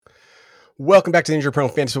Welcome back to the Injury Prone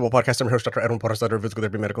Fantasy Football Podcast. I'm your host, Dr. Edwin Porras, editor of Physical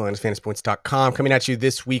Therapy Medical and FantasyPoints.com, coming at you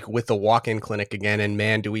this week with the walk-in clinic again. And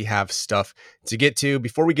man, do we have stuff to get to.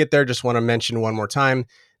 Before we get there, just want to mention one more time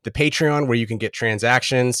the Patreon, where you can get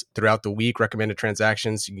transactions throughout the week, recommended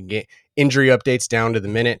transactions. You can get injury updates down to the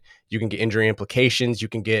minute. You can get injury implications. You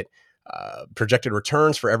can get projected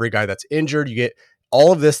returns for every guy that's injured. You get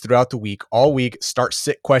all of this throughout the week, all week. Start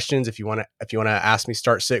sit questions if you want to ask me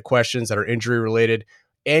start sit questions that are injury related.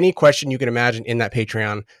 Any question you can imagine in that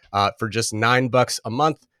Patreon for just $9 a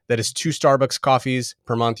month. That is 2 Starbucks coffees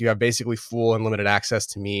per month. You have basically full unlimited access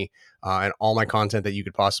to me and all my content that you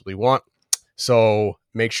could possibly want. So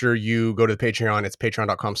make sure you go to the Patreon. It's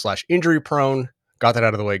patreon.com/injuryprone. Got that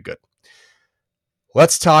out of the way. Good.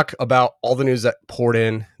 Let's talk about all the news that poured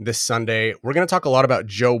in this Sunday. We're going to talk a lot about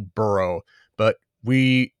Joe Burrow, but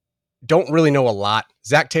we don't really know a lot.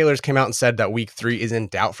 Zach Taylor's came out and said that week 3 is in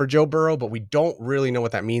doubt for Joe Burrow, but we don't really know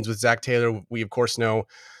what that means with Zach Taylor. We, of course, know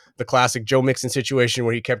the classic Joe Mixon situation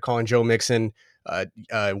where he kept calling Joe Mixon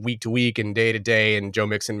week to week and day to day, and Joe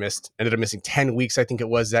Mixon ended up missing 10 weeks, I think it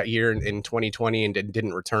was, that year in 2020 and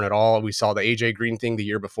didn't return at all. We saw the AJ Green thing the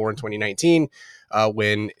year before in 2019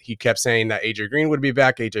 when he kept saying that AJ Green would be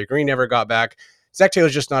back. AJ Green never got back. Zach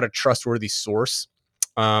Taylor's just not a trustworthy source.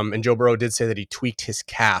 And Joe Burrow did say that he tweaked his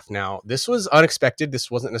calf. Now, this was unexpected.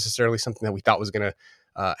 This wasn't necessarily something that we thought was going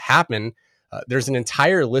to happen. There's an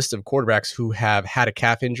entire list of quarterbacks who have had a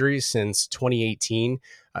calf injury since 2018.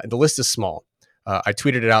 The list is small. I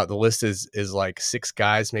tweeted it out. The list is like 6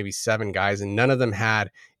 guys, maybe 7 guys, and none of them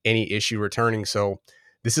had any issue returning. So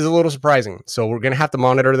this is a little surprising. So we're going to have to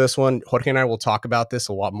monitor this one. Jorge and I will talk about this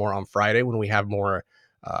a lot more on Friday when we have more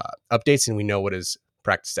updates and we know what his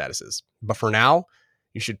practice status is. But for now,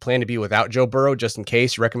 you should plan to be without Joe Burrow just in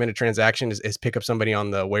case. Your recommended transaction is pick up somebody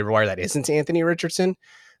on the waiver wire that isn't Anthony Richardson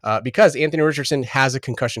because Anthony Richardson has a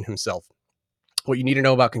concussion himself. What you need to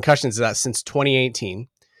know about concussions is that since 2018,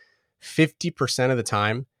 50% of the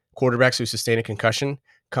time, quarterbacks who sustain a concussion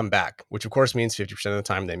come back, which of course means 50% of the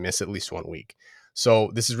time they miss at least 1 week.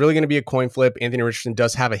 So this is really going to be a coin flip. Anthony Richardson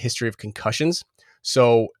does have a history of concussions.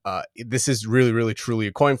 So this is really, really, truly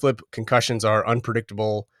a coin flip. Concussions are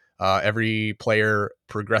unpredictable. Every player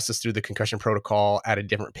progresses through the concussion protocol at a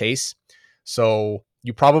different pace. So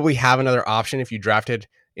you probably have another option if you drafted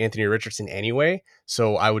Anthony Richardson anyway.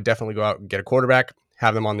 So I would definitely go out and get a quarterback,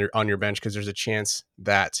 have them on your bench because there's a chance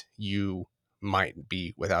that you might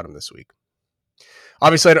be without him this week.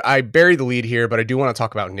 Obviously, I buried the lead here, but I do want to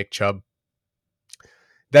talk about Nick Chubb.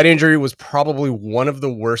 That injury was probably one of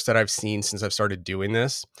the worst that I've seen since I've started doing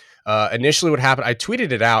this. Initially, what happened, I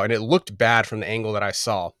tweeted it out, and it looked bad from the angle that I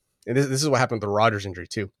saw. And this is what happened with the Rodgers injury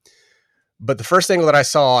too. But the first angle that I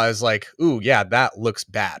saw, I was like, ooh, yeah, that looks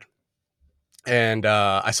bad. And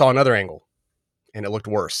I saw another angle and it looked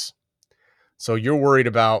worse. So you're worried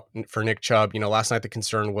about, for Nick Chubb, last night the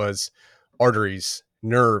concern was arteries,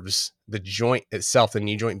 nerves, the joint itself, the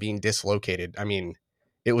knee joint being dislocated. I mean,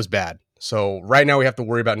 it was bad. So right now we have to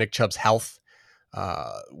worry about Nick Chubb's health.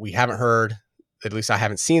 We haven't heard, at least I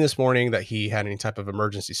haven't seen this morning, that he had any type of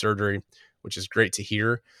emergency surgery, which is great to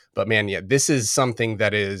hear. But man, yeah, this is something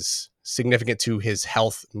that is significant to his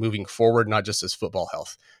health moving forward, not just his football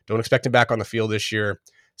health. Don't expect him back on the field this year.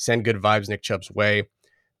 Send good vibes Nick Chubb's way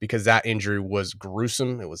because that injury was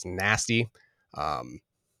gruesome. It was nasty.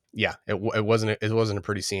 It wasn't a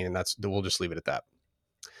pretty scene, and we'll just leave it at that.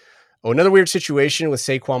 Oh, another weird situation with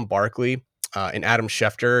Saquon Barkley and Adam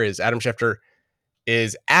Schefter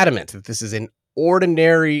is adamant that this is an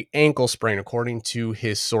ordinary ankle sprain, according to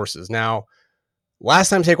his sources. Now, last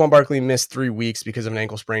time Saquon Barkley missed 3 weeks because of an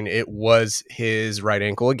ankle sprain, it was his right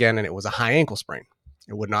ankle again, and it was a high ankle sprain.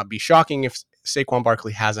 It would not be shocking if Saquon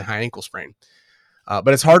Barkley has a high ankle sprain.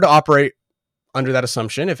 But it's hard to operate under that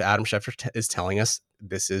assumption if Adam Schefter is telling us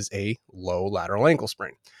this is a low lateral ankle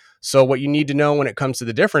sprain. So what you need to know when it comes to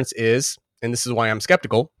the difference is, and this is why I'm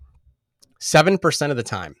skeptical, 7% of the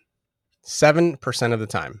time,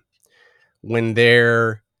 when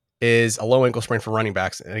there is a low ankle sprain for running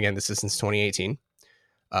backs, and again, this is since 2018,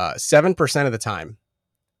 7% of the time,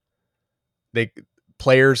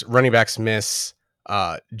 running backs miss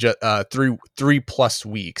 3+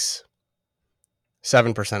 weeks,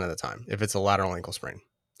 7% of the time, if it's a lateral ankle sprain.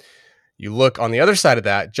 You look on the other side of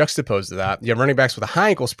that, juxtaposed to that, you have running backs with a high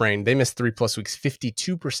ankle sprain, they miss 3+ weeks,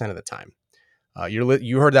 52% of the time.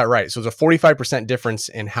 You heard that right. So there's a 45% difference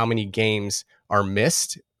in how many games are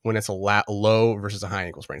missed when it's a low versus a high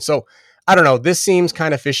ankle sprain. So I don't know. This seems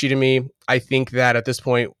kind of fishy to me. I think that at this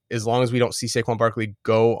point, as long as we don't see Saquon Barkley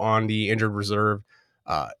go on the injured reserve,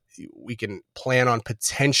 we can plan on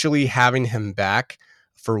potentially having him back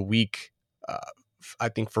for week I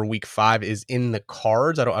think for week 5 is in the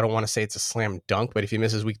cards. I don't want to say it's a slam dunk, but if he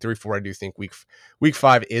misses week 3, 4, I do think week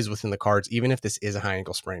 5 is within the cards, even if this is a high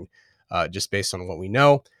ankle sprain, just based on what we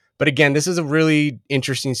know. But again, this is a really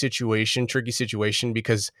interesting situation, tricky situation,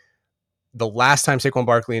 because the last time Saquon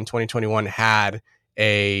Barkley in 2021 had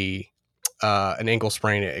an ankle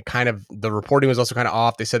sprain, it kind of, the reporting was also kind of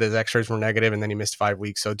off. They said his x-rays were negative and then he missed 5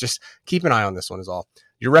 weeks. So just keep an eye on this one is all.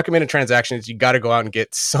 Your recommended transaction is you got to go out and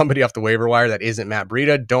get somebody off the waiver wire that isn't Matt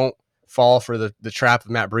Breida. Don't fall for the trap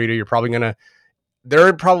of Matt Breida. There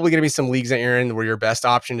are probably going to be some leagues that you're in where your best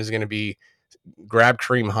option is going to be grab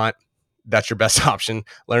Kareem Hunt. That's your best option.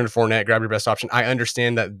 Leonard Fournette, grab your best option. I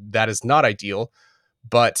understand that is not ideal,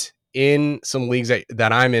 but in some leagues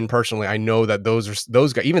that I'm in personally, I know that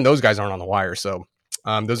those guys, even those guys aren't on the wire. So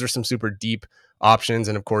those are some super deep options.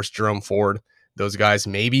 And of course, Jerome Ford, those guys.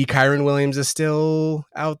 Maybe Kyron Williams is still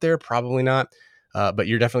out there. Probably not. But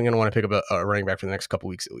you're definitely going to want to pick up a running back for the next couple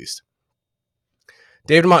weeks at least.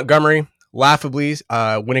 David Montgomery, laughably,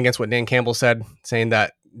 went against what Dan Campbell said, saying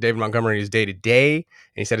that David Montgomery is day to day, and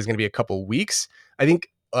he said it's going to be a couple weeks. I think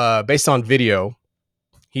based on video,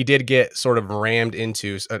 he did get sort of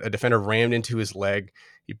a defender rammed into his leg.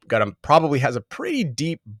 He probably has a pretty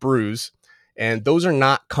deep bruise, and those are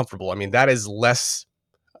not comfortable. I mean, that is less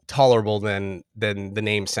tolerable than the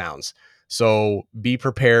name sounds. So be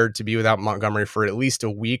prepared to be without Montgomery for at least a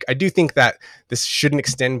week. I do think that this shouldn't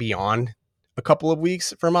extend beyond a couple of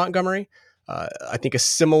weeks for Montgomery. I think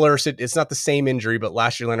it's not the same injury, but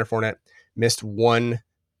last year Leonard Fournette missed one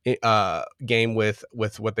game with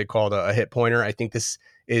what they called a hip pointer. I think this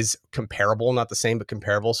is comparable, not the same, but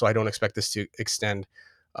comparable. So I don't expect this to extend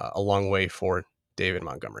a long way for David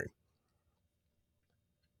Montgomery.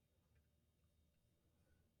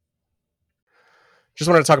 Just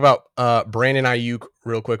wanted to talk about Brandon Ayuk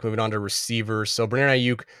real quick, moving on to receivers. So Brandon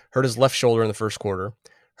Ayuk hurt his left shoulder in the first quarter,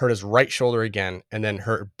 hurt his right shoulder again, and then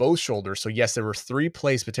hurt both shoulders. So yes, there were 3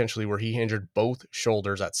 plays potentially where he injured both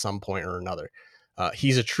shoulders at some point or another.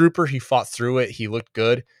 He's a trooper. He fought through it. He looked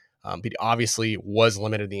good, but he obviously was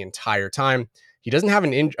limited the entire time. He doesn't have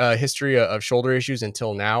a history of shoulder issues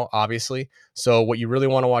until now, obviously. So what you really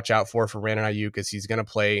want to watch out for Brandon Ayuk is he's going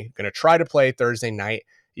to try to play Thursday night,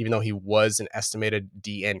 even though he was an estimated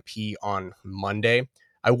DNP on Monday.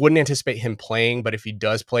 I wouldn't anticipate him playing, but if he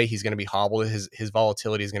does play, he's going to be hobbled. His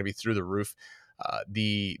volatility is going to be through the roof.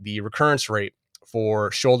 The recurrence rate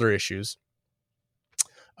for shoulder issues,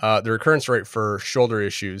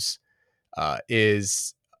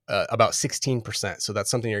 is about 16%. So that's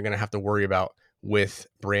something you're going to have to worry about with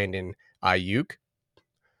Brandon Ayuk.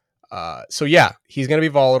 So yeah, he's going to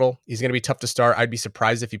be volatile. He's going to be tough to start. I'd be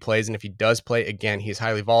surprised if he plays. And if he does play, again, he's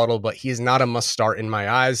highly volatile, but he is not a must start in my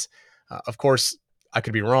eyes. Of course, I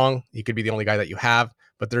could be wrong. He could be the only guy that you have,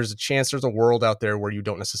 but there's a world out there where you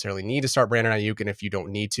don't necessarily need to start Brandon Ayuk. And if you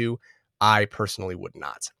don't need to, I personally would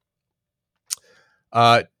not.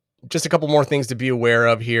 Just a couple more things to be aware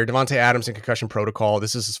of here. Davante Adams in concussion protocol.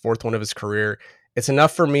 This is his 4th one of his career. It's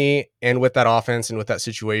enough for me, and with that offense and with that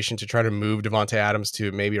situation, to try to move Davante Adams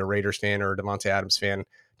to maybe a Raiders fan or a Davante Adams fan.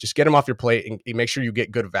 Just get him off your plate and make sure you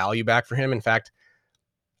get good value back for him. In fact,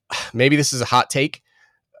 maybe this is a hot take.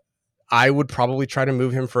 I would probably try to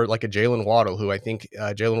move him for like a Jalen Waddle, who I think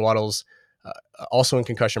Jalen Waddle's also in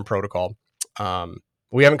concussion protocol.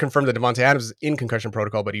 We haven't confirmed that Davante Adams is in concussion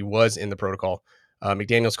protocol, but he was in the protocol.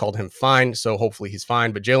 McDaniels called him fine, so hopefully he's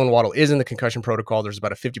fine. But Jalen Waddle is in the concussion protocol. There's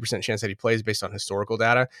about a 50% chance that he plays based on historical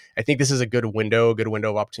data. I think this is a good window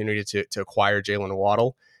of opportunity to acquire Jalen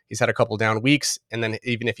Waddle. He's had a couple down weeks, and then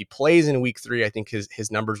even if he plays in week 3, I think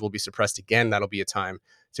his numbers will be suppressed again. That'll be a time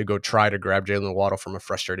to go try to grab Jalen Waddle from a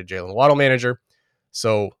frustrated Jalen Waddle manager.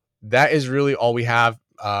 So that is really all we have.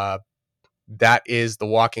 That is the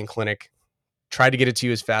walk-in clinic. Try to get it to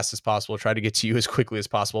you as fast as possible. Try to get to you as quickly as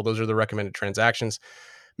possible. Those are the recommended transactions.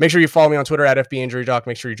 Make sure you follow me on Twitter at FBInjuryDoc.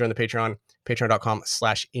 Make sure you join the Patreon,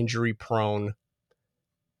 patreon.com/injuryprone.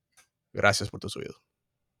 Gracias por tu oído.